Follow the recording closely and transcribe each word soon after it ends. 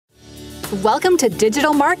Welcome to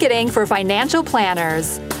Digital Marketing for Financial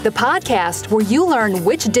Planners, the podcast where you learn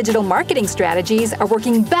which digital marketing strategies are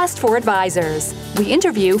working best for advisors. We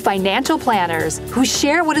interview financial planners who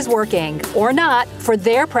share what is working or not for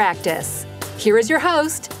their practice. Here is your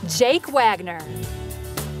host, Jake Wagner.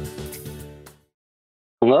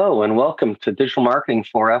 Hello, and welcome to Digital Marketing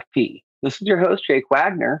for FP. This is your host, Jake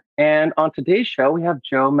Wagner, and on today's show, we have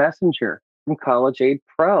Joe Messenger from College Aid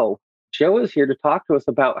Pro. Joe is here to talk to us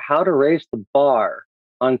about how to raise the bar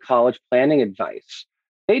on college planning advice.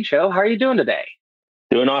 Hey, Joe, how are you doing today?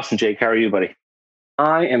 Doing awesome, Jake. How are you, buddy?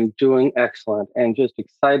 I am doing excellent and just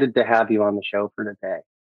excited to have you on the show for today.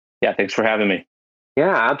 Yeah, thanks for having me.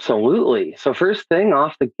 Yeah, absolutely. So first thing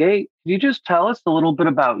off the gate, can you just tell us a little bit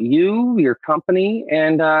about you, your company,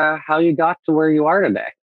 and how you got to where you are today?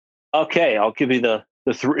 Okay, I'll give you the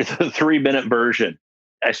 3-minute version.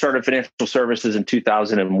 I started financial services in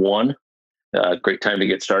 2001. Great time to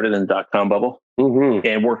get started in the dot-com bubble.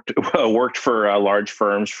 And worked for large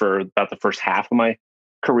firms for about the first half of my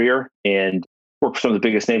career, and worked for some of the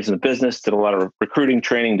biggest names in the business. Did a lot of recruiting,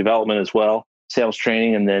 training, development as well, sales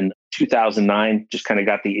training. And then 2009, just kind of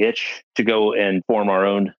got the itch to go and form our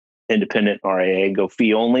own independent RIA and go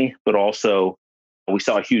fee only, but also we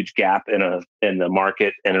saw a huge gap in the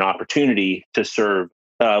market and an opportunity to serve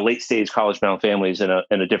late stage college bound families in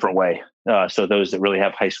a different way. So those that really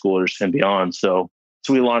have high schoolers and beyond. So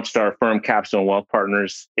we launched our firm Capstone Wealth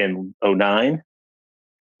Partners in 2009,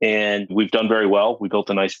 and we've done very well. We built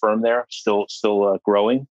a nice firm there, still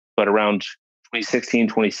growing. But around 2016,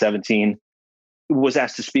 2017, was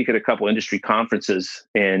asked to speak at a couple industry conferences.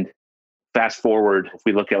 And fast forward, if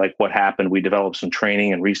we look at like what happened, we developed some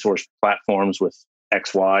training and resource platforms with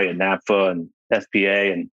XY and NAPFA and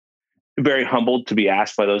FPA, and very humbled to be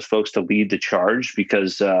asked by those folks to lead the charge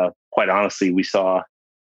because quite honestly, we saw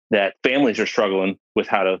that families are struggling with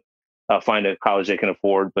how to find a college they can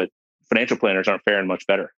afford, but financial planners aren't faring much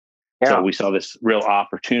better. Yeah. So we saw this real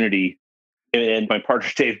opportunity. And my partner,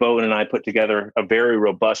 Dave Bowen, and I put together a very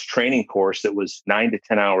robust training course that was 9 to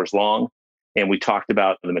 10 hours long. And we talked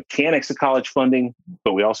about the mechanics of college funding,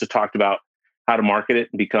 but we also talked about how to market it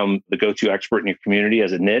and become the go-to expert in your community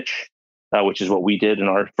as a niche, which is what we did in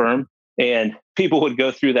our firm. And people would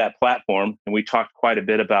go through that platform, and we talked quite a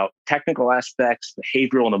bit about technical aspects,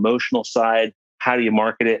 behavioral and emotional side. How do you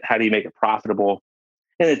market it? How do you make it profitable?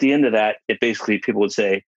 And at the end of that, it basically people would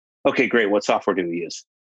say, okay, great. What software do we use?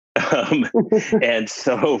 And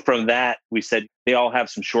so from that, we said they all have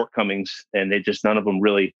some shortcomings, and none of them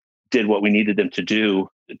really did what we needed them to do.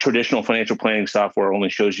 Traditional financial planning software only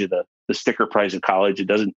shows you the sticker price of college. It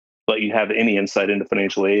doesn't let you have any insight into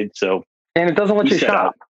financial aid. And it doesn't let you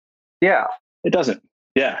shop. Yeah. It doesn't.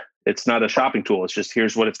 Yeah. It's not a shopping tool. It's just,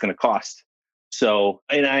 here's what it's going to cost. So,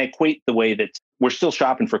 and I equate the way that we're still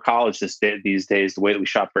shopping for college these days, the way that we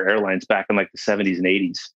shop for airlines back in like the 70s and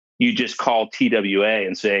 80s. You just call TWA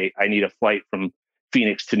and say, I need a flight from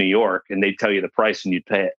Phoenix to New York, and they'd tell you the price and you'd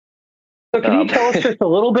pay it. So can you tell us just a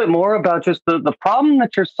little bit more about just the problem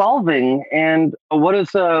that you're solving, and what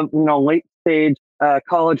does late stage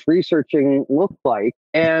college researching look like?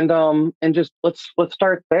 And just let's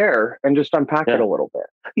start there and just unpack it a little bit.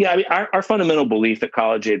 Yeah, I mean, our fundamental belief at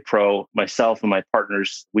College Aid Pro, myself and my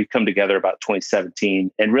partners, we come together about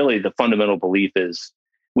 2017, and really the fundamental belief is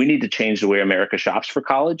we need to change the way America shops for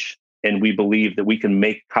college, and we believe that we can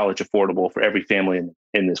make college affordable for every family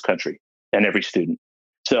in this country and every student.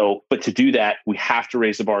 So, but to do that, we have to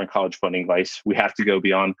raise the bar in college funding advice. We have to go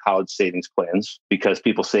beyond college savings plans because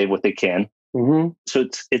people save what they can. So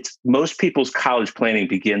it's most people's college planning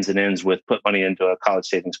begins and ends with put money into a college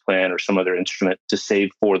savings plan or some other instrument to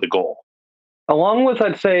save for the goal. Along with,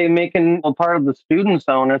 I'd say, making a part of the student's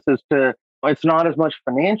onus is it's not as much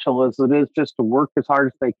financial as it is just to work as hard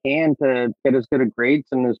as they can to get as good a grades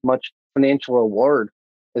and as much financial reward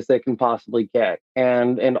as they can possibly get.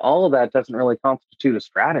 And all of that doesn't really constitute a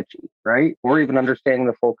strategy, right? Or even understanding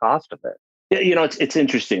the full cost of it. Yeah, it's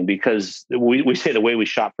interesting because we say the way we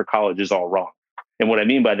shop for college is all wrong. And what I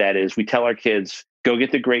mean by that is we tell our kids, go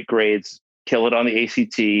get the great grades, kill it on the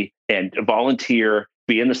ACT, and volunteer,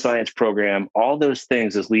 be in the science program. All those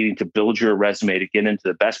things is leading to build your resume to get into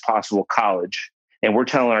the best possible college. And we're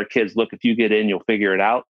telling our kids, look, if you get in, you'll figure it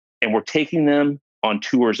out. And we're taking them on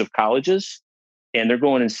tours of colleges, and they're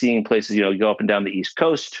going and seeing places, you go up and down the East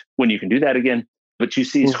Coast when you can do that again. But you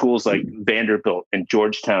see schools like Vanderbilt and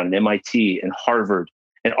Georgetown and MIT and Harvard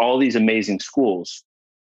and all these amazing schools.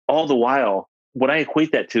 All the while, what I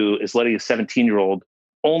equate that to is letting a 17-year-old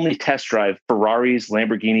only test drive Ferraris,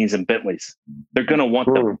 Lamborghinis, and Bentleys. They're going to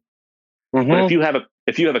want them. But if you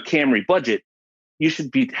have a Camry budget, you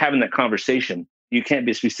should be having that conversation You can't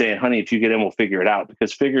just be saying, honey, if you get in, we'll figure it out,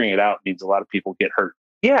 because figuring it out means a lot of people get hurt.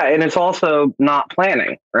 Yeah. And it's also not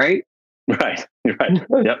planning, right? Right. Right.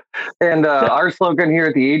 Yep. And Yep. our slogan here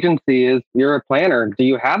at the agency is, you're a planner. Do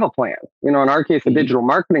you have a plan? In our case, a digital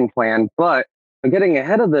marketing plan. But getting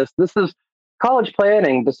ahead of this is college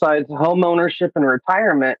planning, besides home ownership and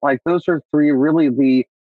retirement. Like, those are three really the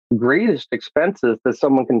greatest expenses that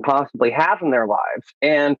someone can possibly have in their lives.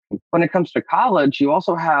 And when it comes to college, you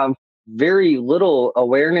also have very little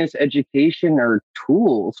awareness, education, or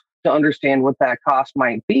tools to understand what that cost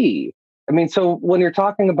might be. I mean, so when you're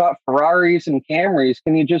talking about Ferraris and Camrys,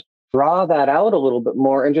 can you just draw that out a little bit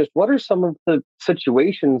more? And just what are some of the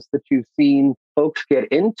situations that you've seen folks get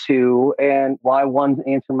into, and why one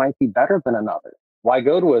answer might be better than another? Why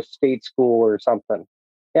go to a state school or something?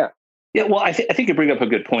 Yeah. Yeah, well, I think you bring up a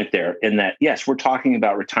good point there, in that, yes, we're talking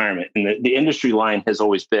about retirement. And the industry line has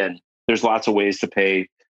always been, there's lots of ways to pay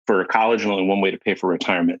for college and only one way to pay for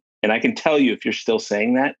retirement. And I can tell you, if you're still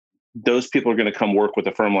saying that, those people are going to come work with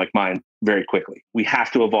a firm like mine very quickly. We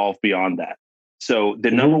have to evolve beyond that. So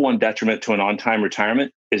the number one detriment to an on-time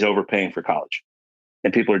retirement is overpaying for college.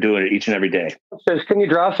 And people are doing it each and every day. So can you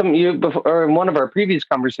draw some, or in one of our previous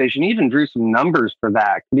conversations, you even drew some numbers for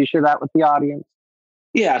that. Can you share that with the audience?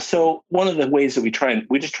 Yeah. So one of the ways that we try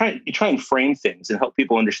and frame things and help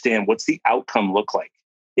people understand, what's the outcome look like?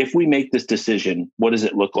 If we make this decision, what does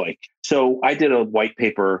it look like? So I did a white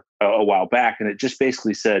paper a while back, and it just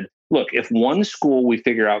basically said, look, if one school we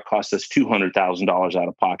figure out costs us $200,000 out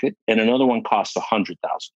of pocket and another one costs $100,000,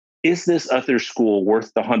 is this other school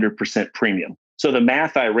worth the 100% premium? So the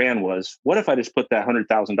math I ran was, what if I just put that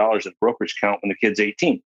 $100,000 in brokerage account when the kid's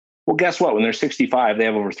 18? Well, guess what? When they're 65, they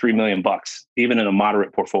have over $3 million, even in a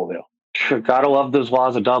moderate portfolio. Sure, gotta love those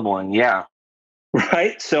laws of doubling. Yeah.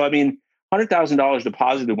 Right. So, I mean, $100,000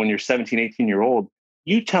 deposited when you're 17, 18-year-old.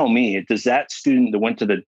 You tell me, does that student that went to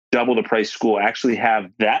the double the price school actually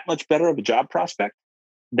have that much better of a job prospect?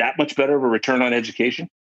 That much better of a return on education?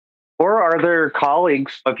 Or are there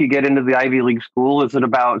colleagues, if you get into the Ivy League school, is it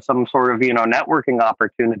about some sort of, networking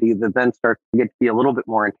opportunity that then starts to get to be a little bit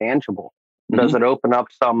more intangible? Does it open up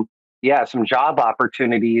some job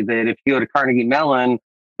opportunity that if you go to Carnegie Mellon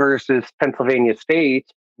versus Pennsylvania State,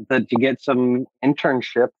 that you get some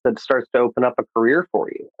internship that starts to open up a career for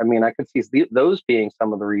you? I mean, I could see those being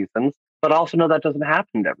some of the reasons, but also know that doesn't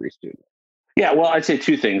happen to every student. Yeah, well, I'd say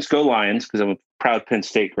two things. Go Lions, because I'm a proud Penn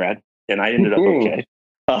State grad, and I ended up okay.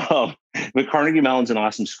 But Carnegie Mellon's an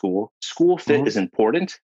awesome school. School fit is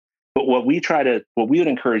important, but what we would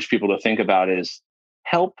encourage people to think about is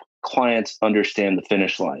help clients understand the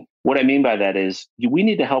finish line. What I mean by that is, we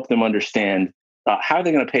need to help them understand how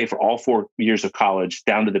they're going to pay for all 4 years of college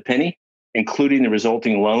down to the penny, including the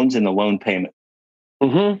resulting loans and the loan payment.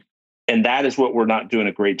 And that is what we're not doing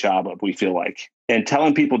a great job of, we feel like. And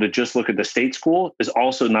telling people to just look at the state school is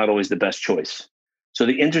also not always the best choice. So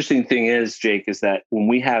the interesting thing is, Jake, is that when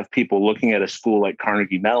we have people looking at a school like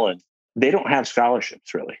Carnegie Mellon, they don't have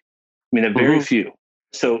scholarships, really. I mean, they're very few.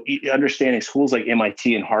 So understanding schools like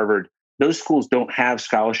MIT and Harvard, those schools don't have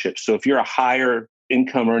scholarships. So if you're a higher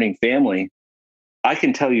income earning family, I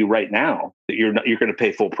can tell you right now that you're going to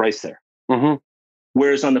pay full price there.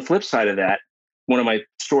 Whereas on the flip side of that, one of my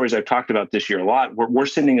stories I've talked about this year a lot, we're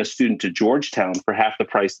sending a student to Georgetown for half the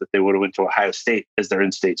price that they would have went to Ohio State as their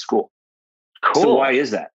in-state school. Cool. So why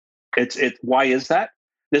is that? Why is that?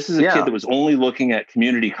 This is a kid that was only looking at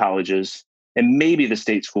community colleges and maybe the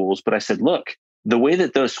state schools. But I said, look, the way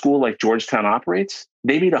that the school like Georgetown operates,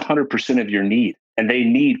 they meet 100% of your need, and they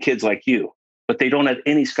need kids like you, but they don't have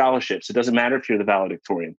any scholarships. It doesn't matter if you're the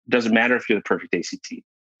valedictorian. It doesn't matter if you're the perfect ACT.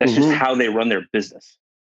 That's just how they run their business.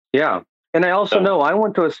 Yeah. And I also know I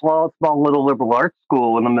went to a small little liberal arts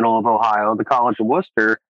school in the middle of Ohio, the College of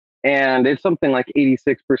Worcester. And it's something like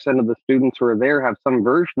 86% of the students who are there have some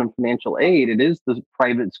version of financial aid. It is the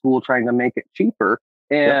private school trying to make it cheaper.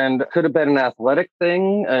 And could have been an athletic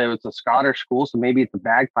thing. It was a Scottish school, so maybe it's a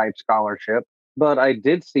bagpipe scholarship. But I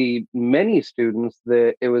did see many students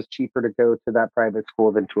that it was cheaper to go to that private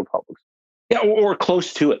school than to a public school. Yeah, or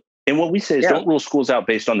close to it. And what we say is don't rule schools out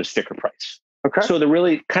based on the sticker price. Okay. So the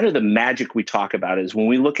really kind of the magic we talk about is when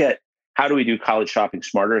we look at how do we do college shopping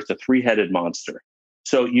smarter, it's a three-headed monster.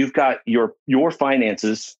 So you've got your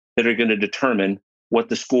finances that are going to determine what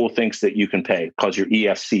the school thinks that you can pay, because your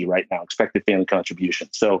EFC right now, expected family contribution.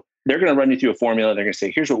 So they're going to run you through a formula. They're going to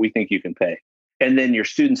say, here's what we think you can pay. And then your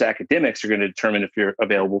students' academics are going to determine if you're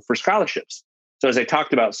available for scholarships. So as I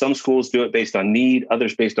talked about, some schools do it based on need,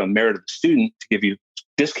 others based on merit of the student to give you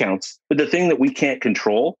discounts. But the thing that we can't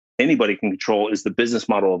control, anybody can control, is the business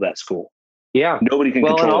model of that school. Yeah. Nobody can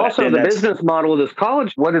Well, and control that. also And the that's, business model of this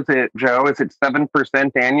college, what is it, Joe? Is it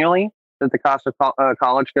 7% annually that the cost of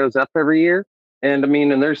college goes up every year? And I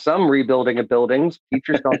mean, and there's some rebuilding of buildings.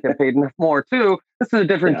 Teachers don't get paid enough more too. This is a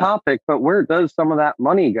different topic, but where does some of that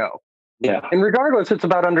money go? yeah. And regardless, it's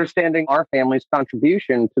about understanding our family's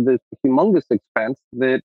contribution to this humongous expense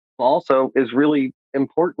that also is really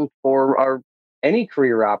important for our any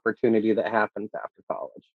career opportunity that happens after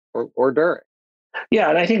college or during. Yeah.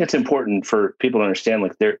 And I think it's important for people to understand,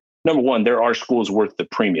 like, number one, there are schools worth the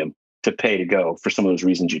premium to pay to go for some of those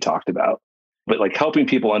reasons you talked about. But like helping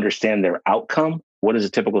people understand their outcome, what does a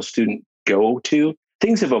typical student go to?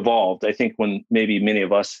 Things have evolved. I think when maybe many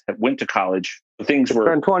of us went to college, things were.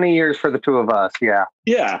 It's been 20 years for the two of us. Yeah.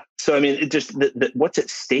 Yeah. So, I mean, it just, what's at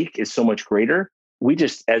stake is so much greater. We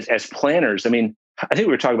just, as planners, I mean, I think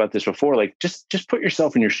we were talking about this before, like just put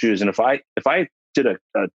yourself in your shoes. And if I did a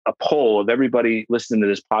poll of everybody listening to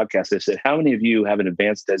this podcast, I said, how many of you have an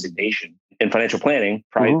advanced designation in financial planning?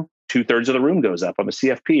 Probably 2/3 of the room goes up. I'm a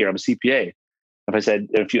CFP or I'm a CPA.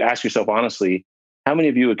 If you ask yourself honestly, how many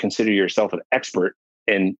of you would consider yourself an expert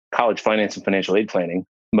in college finance and financial aid planning?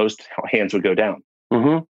 Most hands would go down,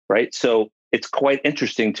 right? So it's quite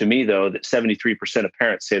interesting to me, though, that 73% of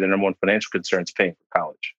parents say their number one financial concern is paying for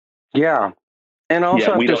college. Yeah. And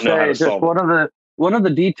also, we don't know how to solve it. One of the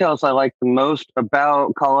details I like the most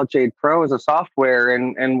about College Aid Pro as a software,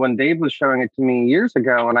 and when Dave was showing it to me years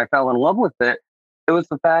ago and I fell in love with it, it was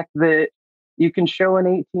the fact that you can show an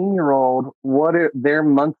 18-year-old what their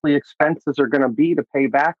monthly expenses are going to be to pay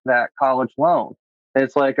back that college loan. And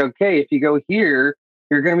it's like, okay, if you go here,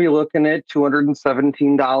 you're going to be looking at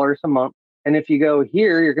 $217 a month. And if you go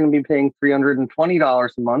here, you're going to be paying $320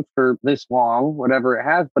 a month for this long, whatever it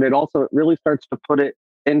has. But it really starts to put it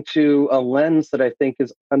into a lens that I think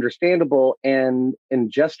is understandable and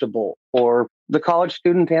ingestible for the college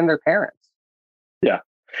student and their parents. Yeah.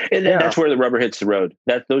 And that's where the rubber hits the road.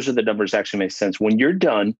 Those are the numbers that actually make sense. When you're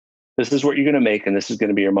done, this is what you're going to make, and this is going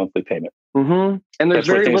to be your monthly payment. And there's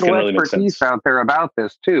very little expertise out there about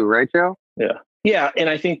this too, right, Joe? Yeah. Yeah. And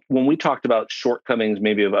I think when we talked about shortcomings,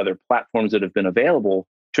 maybe of other platforms that have been available,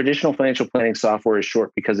 traditional financial planning software is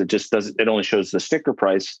short because it only shows the sticker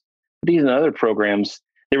price. These and other programs,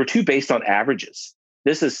 they were too based on averages.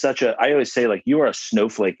 This is I always say, like, you are a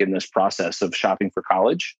snowflake in this process of shopping for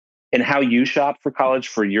college, and how you shop for college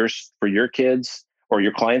for your kids or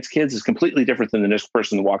your clients' kids is completely different than the next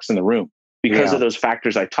person that walks in the room because of those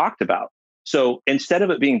factors I talked about. So instead of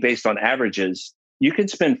it being based on averages, you can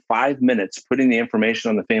spend 5 minutes putting the information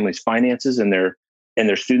on the family's finances and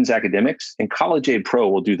their students' academics, and College Aid Pro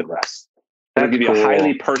will do the rest. It'll give you a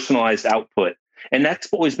highly personalized output. And that's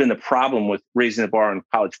always been the problem with raising the bar on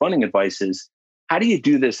college funding advice is, how do you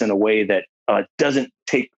do this in a way that doesn't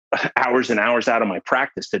take hours and hours out of my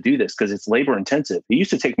practice to do this? Because it's labor intensive. It used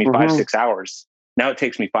to take me 5-6 hours. Now it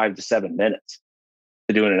takes me 5 to 7 minutes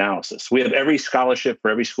to do an analysis. We have every scholarship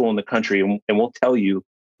for every school in the country, and we'll tell you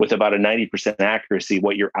with about a 90% accuracy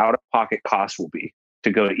what your out-of-pocket cost will be to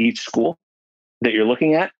go to each school that you're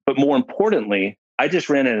looking at. But more importantly, I just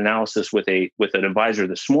ran an analysis with an advisor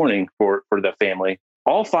this morning for the family.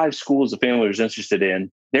 All 5 schools the family was interested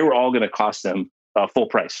in, they were all going to cost them full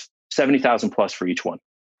price, $70,000 plus for each one.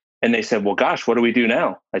 And they said, well, gosh, what do we do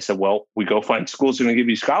now? I said, well, we go find schools that are going to give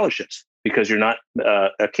you scholarships because you're not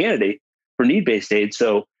a candidate for need-based aid.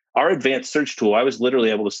 So our advanced search tool, I was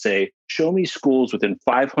literally able to say, show me schools within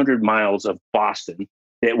 500 miles of Boston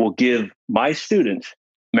that will give my student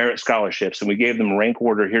merit scholarships. And we gave them a rank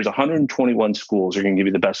order. Here's 121 schools that are going to give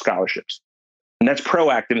you the best scholarships. And that's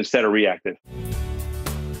proactive instead of reactive.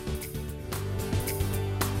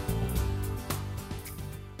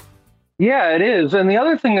 Yeah, it is. And the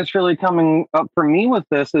other thing that's really coming up for me with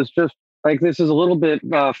this is just like, this is a little bit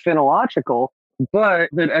phenological, but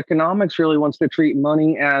that economics really wants to treat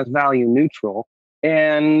money as value neutral.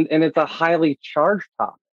 And it's a highly charged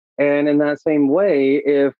topic. And in that same way,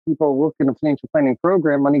 if people look in a financial planning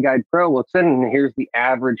program, Money Guide Pro looks in and here's the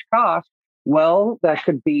average cost, well, that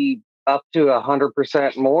could be up to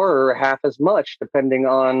 100% more or half as much, depending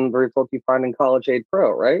on the result you find in College Aid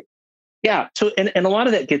Pro, right? Yeah. So, and a lot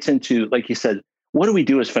of that gets into, like you said, what do we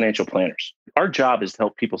do as financial planners? Our job is to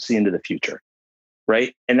help people see into the future,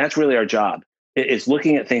 right? And that's really our job. It's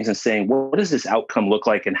looking at things and saying, well, what does this outcome look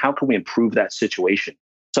like and how can we improve that situation?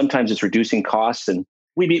 Sometimes it's reducing costs. And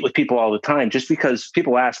we meet with people all the time just because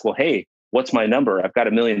people ask, well, hey, what's my number? I've got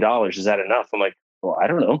 $1 million. Is that enough? I'm like, well, I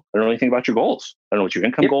don't know. I don't know anything about your goals. I don't know what your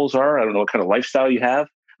income goals are. I don't know what kind of lifestyle you have.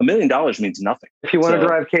 $1 million means nothing. If you want to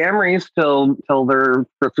drive Camrys till they're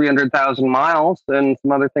for 300,000 miles and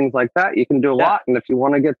some other things like that, you can do a lot. And if you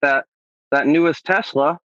want to get that newest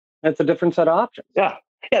Tesla, It's a different set of options. Yeah.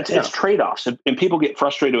 Yeah, it's trade-offs. And people get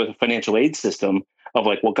frustrated with the financial aid system of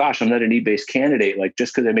like, well, gosh, I'm not a need-based candidate. Like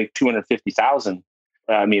just because I make $250,000.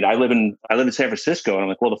 I mean, I live in San Francisco, and I'm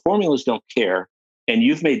like, well, the formulas don't care. And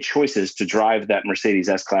you've made choices to drive that Mercedes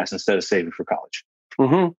S-Class instead of saving for college.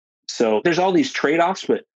 Mm-hmm. So there's all these trade-offs,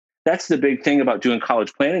 but that's the big thing about doing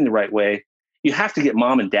college planning the right way. You have to get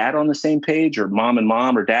mom and dad on the same page, or mom and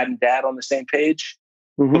mom, or dad and dad on the same page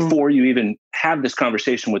before you even have this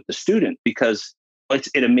conversation with the student, because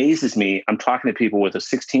it amazes me. I'm talking to people with a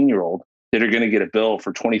 16-year-old that are going to get a bill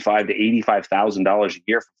for $25,000 to $85,000 a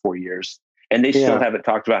year for 4 years, and they still haven't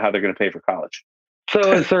talked about how they're going to pay for college.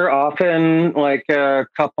 So is there often like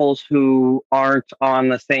couples who aren't on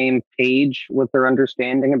the same page with their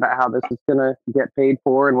understanding about how this is going to get paid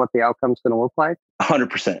for and what the outcome's going to look like?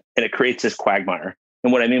 100%. And it creates this quagmire.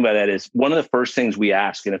 And what I mean by that is one of the first things we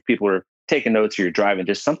ask, and if people are taking notes or you're driving,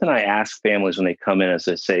 just something I ask families when they come in, as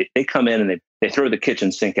they say, they come in and they throw the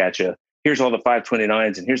kitchen sink at you. Here's all the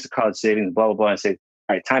 529s and here's the college savings, blah, blah, blah. And I say,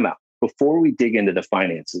 all right, time out. Before we dig into the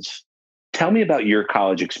finances, tell me about your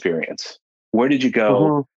college experience. Where did you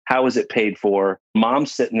go? How was it paid for?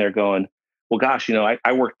 Mom's sitting there going, well, gosh,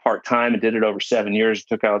 I worked part-time and did it over 7 years,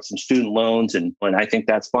 took out some student loans, and I think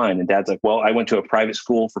that's fine. And dad's like, well, I went to a private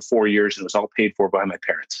school for 4 years and it was all paid for by my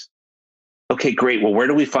parents. Okay, great. Well, where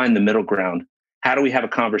do we find the middle ground? How do we have a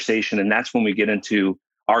conversation? And that's when we get into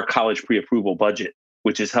our college pre-approval budget,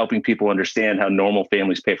 which is helping people understand how normal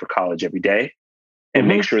families pay for college every day, and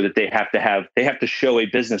make sure that they have to show a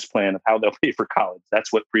business plan of how they'll pay for college.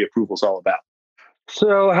 That's what pre-approval is all about.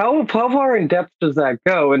 So how far in depth does that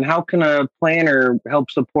go, and how can a planner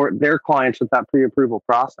help support their clients with that pre-approval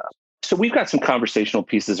process? So we've got some conversational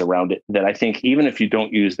pieces around it that I think even if you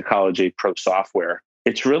don't use the College Aid Pro software,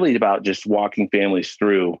 it's really about just walking families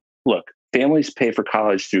through. Look, families pay for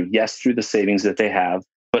college through the savings that they have,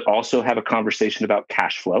 but also have a conversation about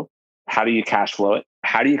cash flow. How do you cash flow it?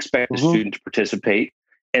 How do you expect the student to participate?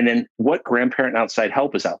 And then what grandparent outside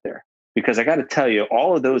help is out there? Because I got to tell you,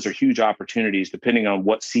 all of those are huge opportunities depending on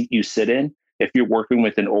what seat you sit in. If you're working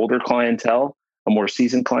with an older clientele, a more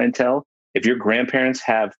seasoned clientele, if your grandparents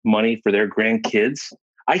have money for their grandkids,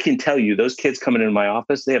 I can tell you those kids coming into my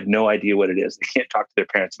office, they have no idea what it is. They can't talk to their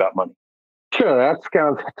parents about money. Sure, that's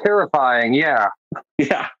kind of terrifying. Yeah.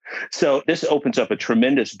 Yeah. So this opens up a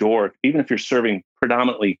tremendous door, even if you're serving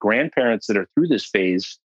predominantly grandparents that are through this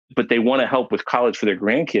phase, but they want to help with college for their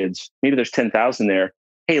grandkids. Maybe there's 10,000 there.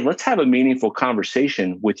 Hey, let's have a meaningful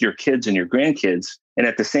conversation with your kids and your grandkids. And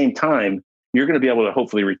at the same time, you're going to be able to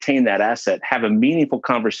hopefully retain that asset, have a meaningful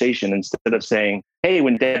conversation instead of saying, hey,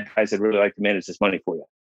 when dad dies, I'd really like to manage this money for you.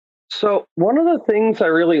 So one of the things I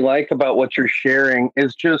really like about what you're sharing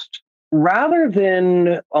is just rather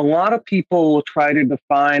than a lot of planners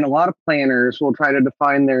will try to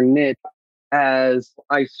define their niche as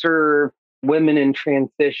I serve women in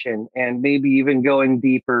transition and maybe even going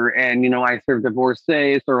deeper. And, I serve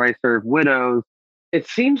divorcees or I serve widows. It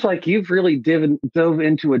seems like you've really dove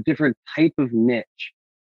into a different type of niche.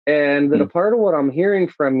 And that a part of what I'm hearing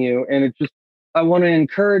from you, and I want to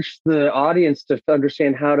encourage the audience to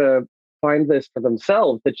understand how to find this for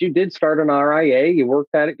themselves, that you did start an RIA, you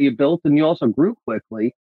worked at it, you built, and you also grew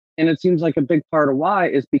quickly. And it seems like a big part of why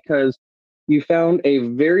is because you found a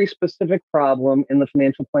very specific problem in the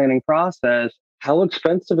financial planning process. How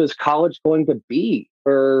expensive is college going to be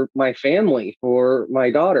for my family, for my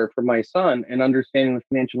daughter, for my son, and understanding the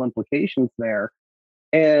financial implications there.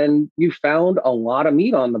 And you found a lot of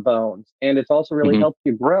meat on the bones, and it's also really helped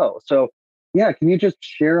you grow. So, yeah, can you just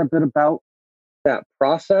share a bit about that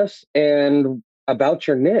process and about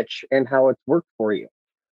your niche and how it's worked for you?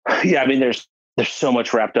 Yeah, I mean, there's so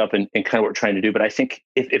much wrapped up in kind of what we're trying to do. But I think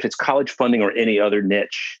if it's college funding or any other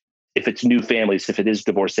niche, if it's new families, if it is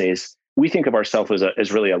divorcees, we think of ourselves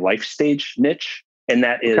as really a life stage niche. And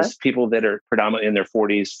that is people that are predominantly in their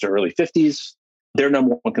 40s to early 50s. Their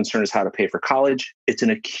number one concern is how to pay for college. It's an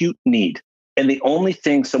acute need. And the only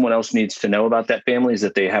thing someone else needs to know about that family is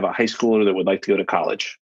that they have a high schooler that would like to go to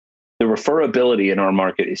college. The referability in our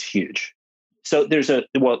market is huge. So this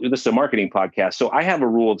is a marketing podcast. So I have a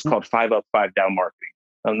rule. It's called 5 up, 5 down marketing.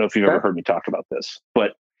 I don't know if you've ever heard me talk about this,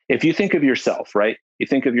 but if you think of yourself, right? You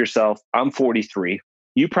think of yourself, I'm 43.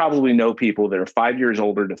 You probably know people that are 5 years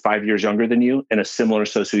older to 5 years younger than you in a similar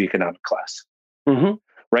socioeconomic class.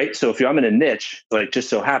 Right? So if I'm in a niche, like just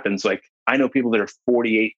so happens, like I know people that are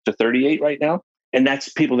 48 to 38 right now. And that's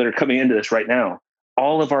people that are coming into this right now.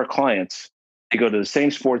 All of our clients, they go to the same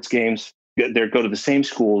sports games, they go to the same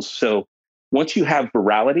schools. So once you have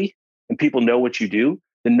virality and people know what you do,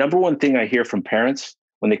 the number one thing I hear from parents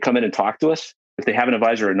when they come in and talk to us, if they have an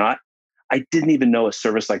advisor or not, I didn't even know a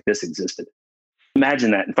service like this existed.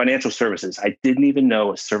 Imagine that in financial services. I didn't even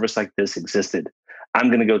know a service like this existed. I'm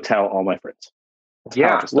going to go tell all my friends. That's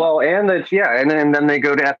Yeah. Well, and then they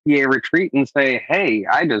go to FBA retreat and say, hey,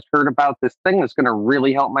 I just heard about this thing that's going to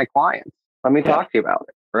really help my clients. Let me talk to you about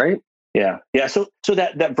it. Right. Yeah. Yeah. So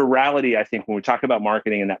that virality, I think when we talk about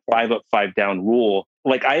marketing and that 5 up, 5 down rule,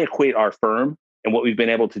 like I equate our firm and what we've been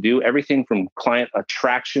able to do, everything from client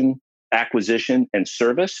attraction, acquisition, and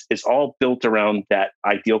service is all built around that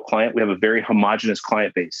ideal client. We have a very homogenous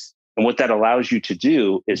client base. And what that allows you to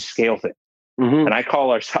do is scale things. Mm-hmm. And I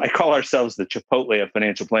call ourselves the Chipotle of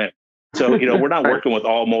financial planning. So, we're not working with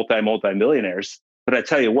all multi-millionaires, but I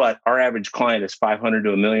tell you what, our average client is 500 to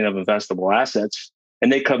 $1 million of investable assets.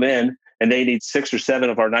 And they come in and they need 6 or 7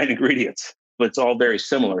 of our 9 ingredients, but it's all very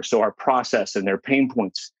similar. So our process and their pain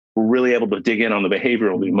points, we're really able to dig in on the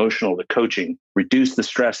behavioral, the emotional, the coaching, reduce the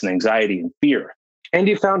stress and anxiety and fear. And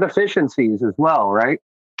you found efficiencies as well, right?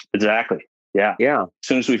 Exactly. Yeah. Yeah. As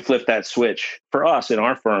soon as we flipped that switch, for us in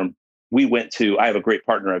our firm, I have a great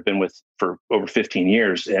partner I've been with for over 15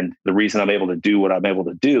 years. And the reason I'm able to do what I'm able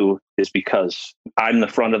to do is because I'm the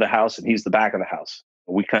front of the house and he's the back of the house.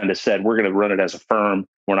 We kind of said, we're going to run it as a firm.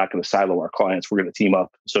 We're not going to silo our clients. We're going to team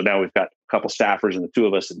up. So now we've got a couple staffers and the 2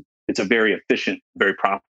 of us, and it's a very efficient, very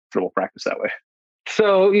profitable practice that way.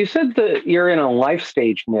 So you said that you're in a life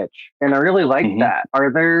stage niche, and I really like that.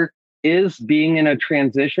 Is being in a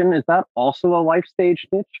transition, is that also a life stage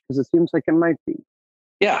niche? Because it seems like it might be.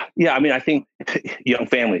 Yeah. Yeah. I mean, I think young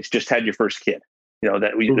families just had your first kid, there's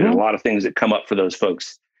a lot of things that come up for those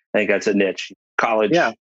folks. I think that's a niche.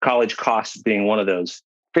 College costs being one of those.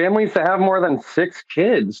 Families that have more than 6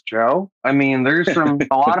 kids, Joe. I mean, there's a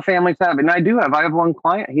lot of families have, and I have one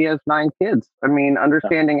client, he has 9 kids. I mean,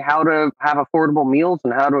 understanding how to have affordable meals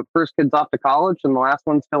and how to first kids off to college and the last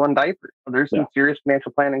one's still in diapers. There's some serious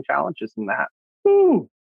financial planning challenges in that. Woo.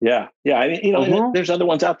 Yeah. Yeah. I mean, there's other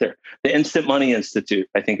ones out there. The Instant Money Institute,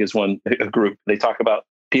 I think, is a group. They talk about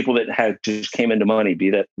people that just came into money, be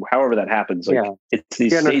that however that happens. It's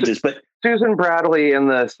these stages. But Susan Bradley and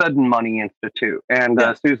the Sudden Money Institute. And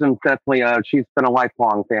Susan's definitely, she's been a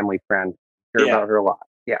lifelong family friend. Hear about her a lot.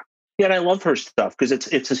 Yeah. Yeah. And I love her stuff because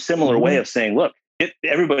it's a similar way of saying, look,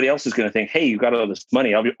 everybody else is going to think, hey, you got all this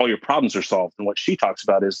money, all your problems are solved. And what she talks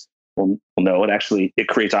about is, well, no, it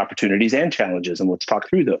creates opportunities and challenges. And let's talk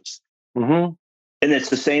through those. Mm-hmm. And it's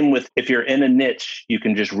the same with, if you're in a niche, you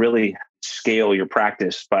can just really scale your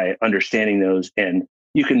practice by understanding those, and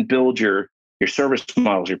you can build your service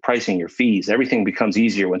models, your pricing, your fees. Everything becomes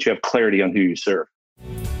easier once you have clarity on who you serve.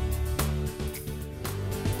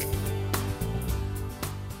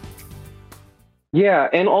 Yeah.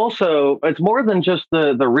 And also it's more than just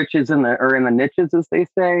the riches in the niches, as they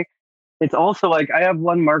say. It's also like, I have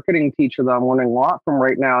one marketing teacher that I'm learning a lot from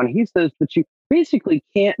right now. And he says that you basically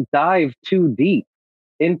can't dive too deep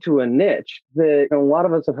into a niche. That a lot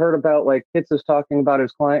of us have heard about, like Pitts is talking about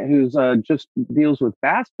his client who's just deals with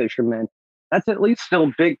bass fishermen. That's at least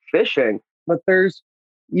still big fishing, but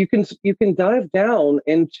you can dive down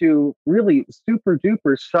into really super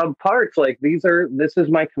duper sub parts. Like this is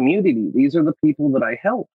my community. These are the people that I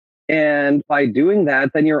help. And by doing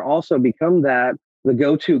that, then you're also become the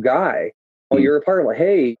go-to guy. Well, you're a part of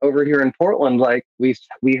hey, over here in Portland, like we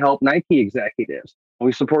help Nike executives.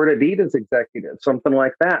 We support Adidas executives, something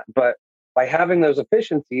like that. But by having those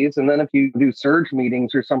efficiencies, and then if you do surge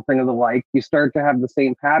meetings or something of the like, you start to have the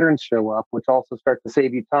same patterns show up, which also start to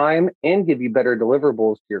save you time and give you better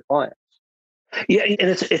deliverables to your clients. Yeah, and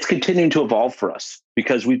it's continuing to evolve for us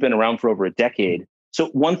because we've been around for over a decade. So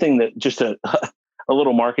one thing that just a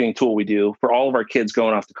little marketing tool we do for all of our kids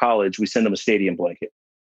going off to college, we send them a stadium blanket.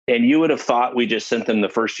 And you would have thought we just sent them the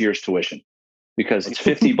first year's tuition because it's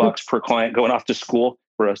 $50 per client going off to school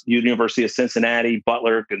for a University of Cincinnati,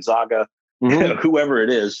 Butler, Gonzaga, whoever it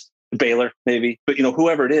is, Baylor maybe, but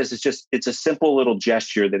whoever it is, it's a simple little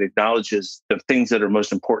gesture that acknowledges the things that are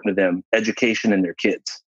most important to them, education and their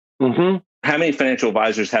kids. Mm-hmm. How many financial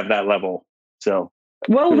advisors have that level?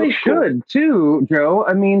 Well, they should too, Joe.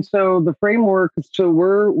 I mean, so the framework, so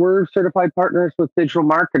we're certified partners with Digital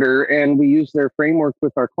Marketer, and we use their framework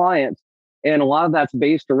with our clients. And a lot of that's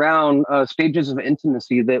based around stages of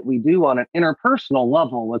intimacy that we do on an interpersonal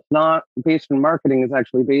level. It's not based in marketing, it's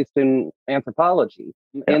actually based in anthropology.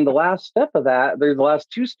 Yeah. And the last step of that, the last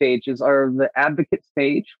 2 stages are the advocate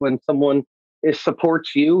stage, when someone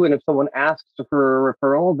supports you. And if someone asks for a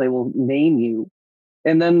referral, they will name you.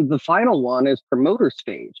 And then the final one is promoter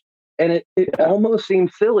stage. And it almost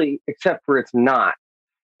seems silly, except for it's not.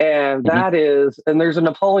 And that is, and there's a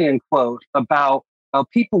Napoleon quote about how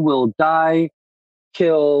people will die,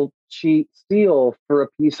 kill, cheap steal for a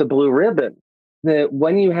piece of blue ribbon. That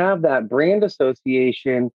when you have that brand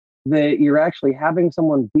association, that you're actually having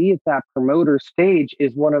someone be at that promoter stage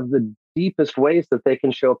is one of the deepest ways that they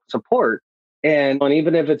can show support. And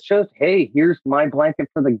even if it's just, hey, here's my blanket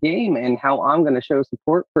for the game and how I'm going to show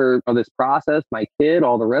support for this process, my kid,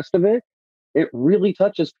 all the rest of it, it really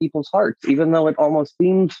touches people's hearts, even though it almost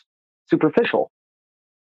seems superficial.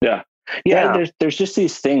 Yeah. There's just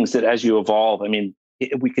these things that as you evolve, I mean,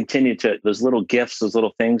 we continue to those little gifts, those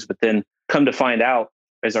little things, but then come to find out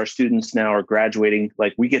as our students now are graduating,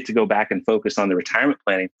 like we get to go back and focus on the retirement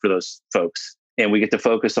planning for those folks. And we get to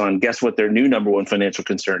focus on, guess what their new number one financial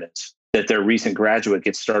concern is? That their recent graduate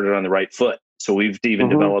gets started on the right foot. So we've even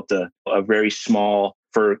developed a very small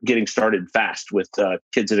for getting started fast with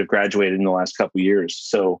kids that have graduated in the last couple of years.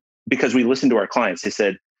 So because we listened to our clients, they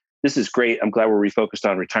said, this is great. I'm glad we're refocused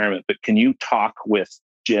on retirement, but can you talk with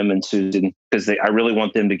Jim and Susan? Because I really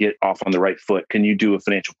want them to get off on the right foot. Can you do a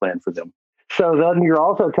financial plan for them? So then you're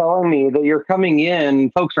also telling me that you're coming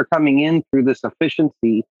in, folks are coming in through this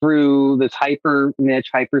efficiency, through this hyper niche,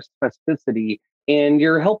 hyper specificity, and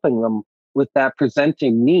you're helping them with that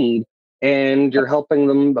presenting need. And you're helping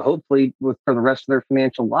them hopefully for the rest of their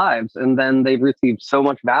financial lives. And then they've received so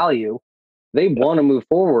much value. They want to move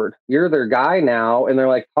forward. You're their guy now. And they're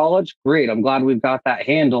like, college, great. I'm glad we've got that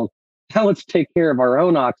handled. Now let's take care of our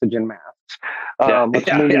own oxygen masks. Which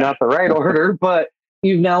maybe not the right order, but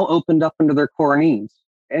you've now opened up into their core needs.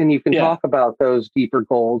 And you can talk about those deeper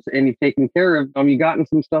goals, and you've taken care of them. You've gotten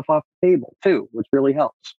some stuff off the table too, which really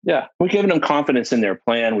helps. Yeah. We've given them confidence in their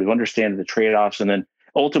plan. We've understood the trade-offs. And then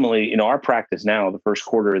ultimately, our practice now, the first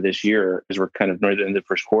quarter of this year, as we're kind of near the end of the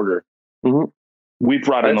first quarter, we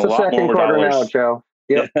brought in a lot more dollars. Now, Joe.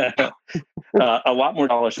 Yep. A lot more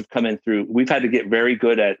dollars have come in through. We've had to get very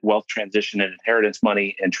good at wealth transition and inheritance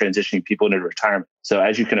money and transitioning people into retirement. So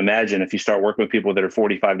as you can imagine, if you start working with people that are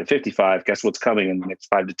 45 to 55, guess what's coming in the next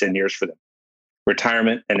 5 to 10 years for them?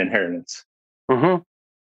 Retirement and inheritance.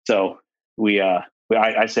 So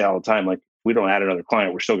I say all the time, like, we don't add another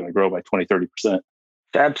client, we're still going to grow by 20, 30%.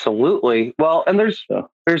 Absolutely. Well, and there's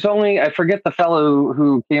only, I forget the fellow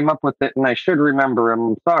who came up with it, and I should remember him.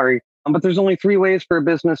 I'm sorry. But there's only 3 ways for a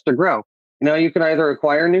business to grow. You can either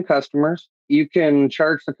acquire new customers, you can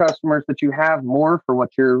charge the customers that you have more for what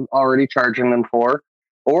you're already charging them for,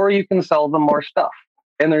 or you can sell them more stuff.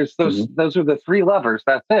 And there's those are the 3 levers.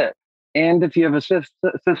 That's it. And if you have a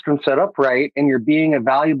system set up right and you're being a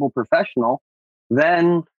valuable professional,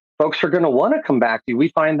 then folks are going to want to come back to you. We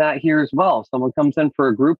find that here as well. Someone comes in for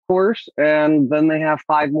a group course and then they have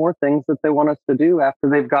 5 more things that they want us to do after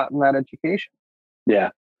they've gotten that education. Yeah.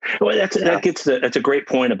 Well, that's a great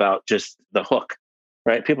point about just the hook,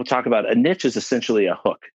 right? People talk about a niche is essentially a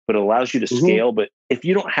hook, but it allows you to scale. But if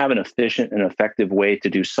you don't have an efficient and effective way to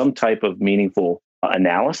do some type of meaningful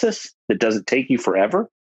analysis that doesn't take you forever,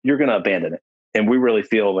 you're going to abandon it. And we really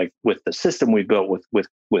feel like with the system we built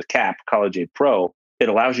with CAP, College Aid Pro, it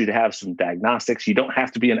allows you to have some diagnostics. You don't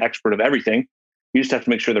have to be an expert of everything. You just have to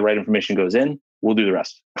make sure the right information goes in. We'll do the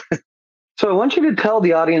rest. So I want you to tell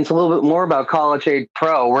the audience a little bit more about College Aid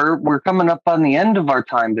Pro. We're coming up on the end of our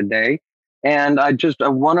time today, and I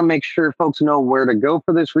want to make sure folks know where to go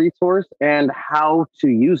for this resource and how to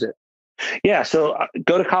use it. Yeah, so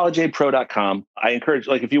go to collegeaidpro.com. I encourage,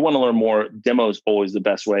 if you want to learn more, demo is always the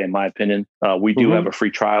best way, in my opinion. We do have a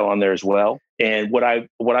free trial on there as well. And what I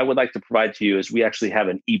would like to provide to you is we actually have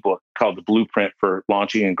an ebook called The Blueprint for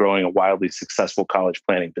Launching and Growing a Wildly Successful College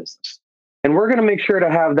Planning Business. And we're going to make sure to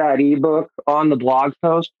have that ebook on the blog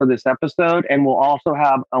post for this episode. And we'll also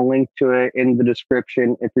have a link to it in the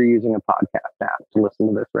description if you're using a podcast app to listen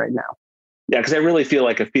to this right now. Yeah, because I really feel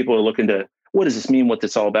like if people are looking to, what does this mean, what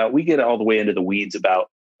it's all about? We get all the way into the weeds about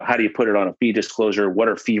how do you put it on a fee disclosure? What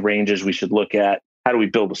are fee ranges we should look at? How do we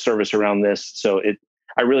build a service around this? So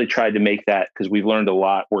I really tried to make that, because we've learned a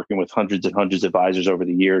lot working with hundreds and hundreds of advisors over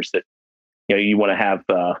the years, that you want to have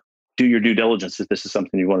do your due diligence if this is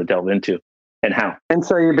something you want to delve into. And how. And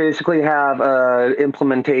so you basically have an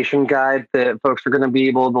implementation guide that folks are going to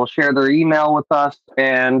be they'll share their email with us,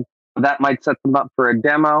 and that might set them up for a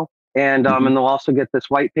demo. And and they'll also get this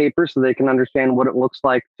white paper so they can understand what it looks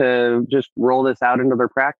like to just roll this out into their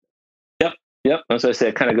practice. Yep. As I say,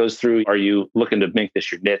 it kind of goes through, are you looking to make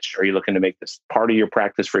this your niche? Are you looking to make this part of your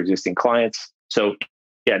practice for existing clients? So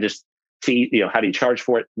just fee, how do you charge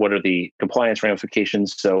for it? What are the compliance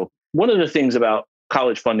ramifications? So one of the things about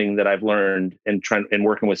college funding that I've learned and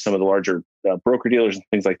working with some of the larger broker dealers and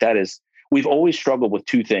things like that is we've always struggled with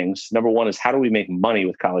 2 things. Number 1 is how do we make money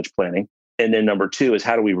with college planning? And then number 2 is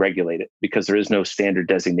how do we regulate it? Because there is no standard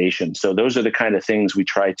designation. So those are the kind of things we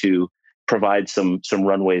try to provide some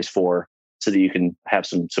runways for, so that you can have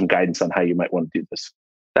some guidance on how you might want to do this.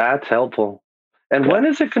 That's helpful. And when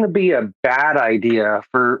is it going to be a bad idea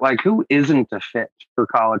for, like, who isn't a fit for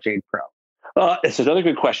College Aid Pro? It's another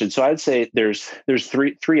good question. So I'd say there's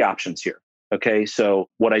three options here. Okay. So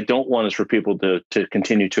what I don't want is for people to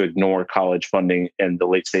continue to ignore college funding and the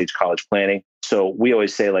late stage college planning. So we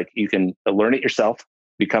always say, like, you can learn it yourself,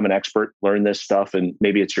 become an expert, learn this stuff, and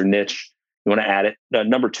maybe it's your niche. You want to add it.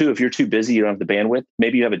 Number two, if you're too busy, you don't have the bandwidth,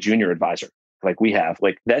 maybe you have a junior advisor like we have.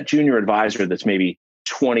 Like that junior advisor that's maybe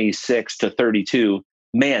 26 to 32,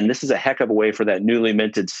 man, this is a heck of a way for that newly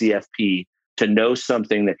minted CFP to know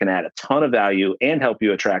something that can add a ton of value and help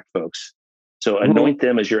you attract folks. So anoint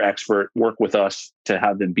them as your expert, work with us to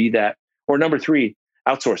have them be that. Or number three,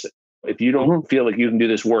 outsource it. If you don't feel like you can do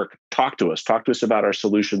this work, talk to us. Talk to us about our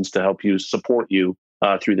solutions to help you, support you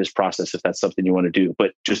through this process if that's something you want to do.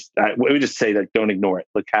 But we just say that don't ignore it.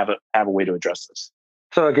 Like have a way to address this.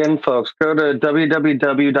 So again, folks, go to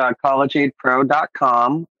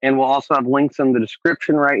www.collegeaidpro.com, and we'll also have links in the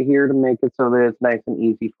description right here to make it so that it's nice and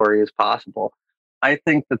easy for you as possible. I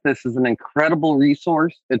think that this is an incredible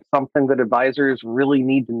resource. It's something that advisors really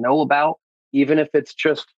need to know about, even if it's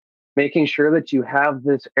just making sure that you have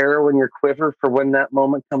this arrow in your quiver for when that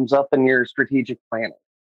moment comes up in your strategic planning.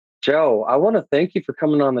 Joe, I want to thank you for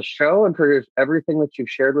coming on the show and for everything that you've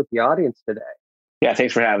shared with the audience today. Yeah,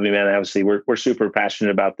 thanks for having me, man. Obviously, we're super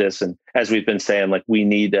passionate about this, and as we've been saying, like we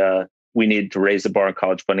need to raise the bar on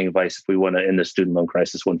college funding advice if we want to end the student loan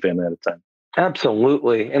crisis one family at a time.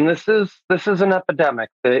 Absolutely, and this is an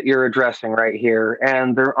epidemic that you're addressing right here,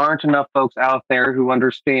 and there aren't enough folks out there who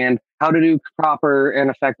understand how to do proper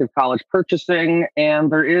and effective college purchasing.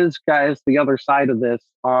 And there is, guys, the other side of this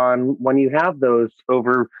on when you have those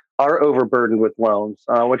are overburdened with loans,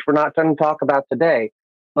 which we're not going to talk about today.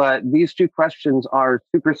 But these two questions are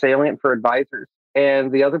super salient for advisors.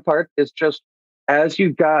 And the other part is just as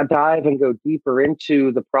you dive and go deeper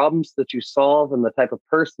into the problems that you solve and the type of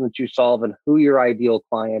person that you solve and who your ideal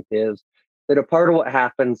client is, that a part of what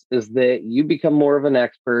happens is that you become more of an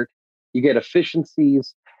expert, you get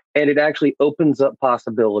efficiencies, and it actually opens up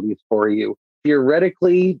possibilities for you.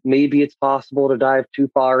 Theoretically, maybe it's possible to dive too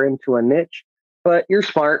far into a niche, but you're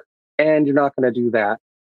smart and you're not going to do that.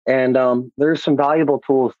 And there's some valuable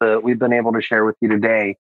tools that we've been able to share with you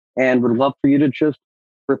today, and would love for you to just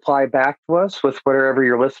reply back to us with whatever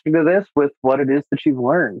you're listening to this, with what it is that you've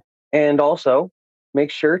learned. And also make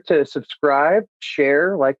sure to subscribe,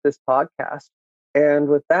 share, like this podcast. And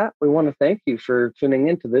with that, we want to thank you for tuning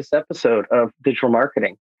into this episode of Digital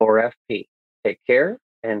Marketing for FP. Take care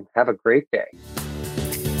and have a great day.